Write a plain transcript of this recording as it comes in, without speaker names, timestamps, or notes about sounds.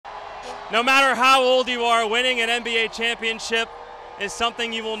No matter how old you are, winning an NBA championship is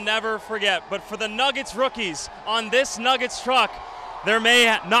something you will never forget. But for the Nuggets rookies on this Nuggets truck, there may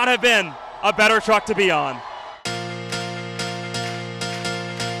not have been a better truck to be on.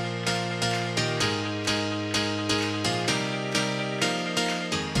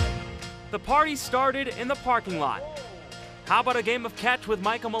 The party started in the parking lot. How about a game of catch with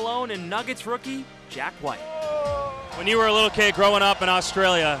Michael Malone and Nuggets rookie Jack White? When you were a little kid growing up in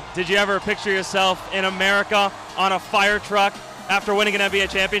Australia, did you ever picture yourself in America on a fire truck after winning an NBA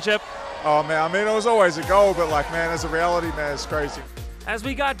championship? Oh man, I mean it was always a goal, but like man, as a reality, man, it's crazy. As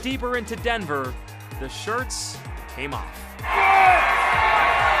we got deeper into Denver, the shirts came off.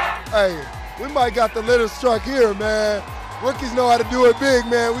 Hey, we might got the littest truck here, man. Rookies know how to do it big,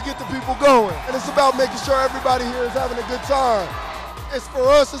 man. We get the people going. And it's about making sure everybody here is having a good time. It's for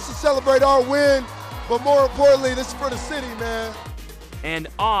us, it's to celebrate our win, but more importantly, this is for the city, man. And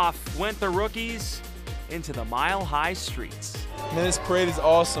off went the rookies into the mile-high streets. Man, this parade is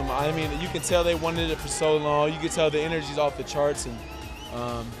awesome. I mean, you can tell they wanted it for so long. You can tell the energy's off the charts. And,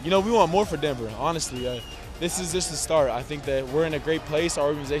 you know, we want more for Denver, honestly. This is just the start. I think that we're in a great place. Our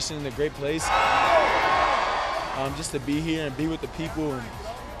organization is in a great place. Just to be here and be with the people. And,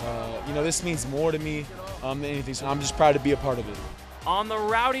 you know, this means more to me than anything. So I'm just proud to be a part of it. On the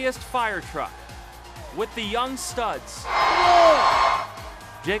rowdiest fire truck with the young studs,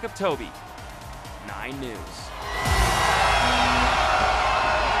 Jacob Toby, 9 News.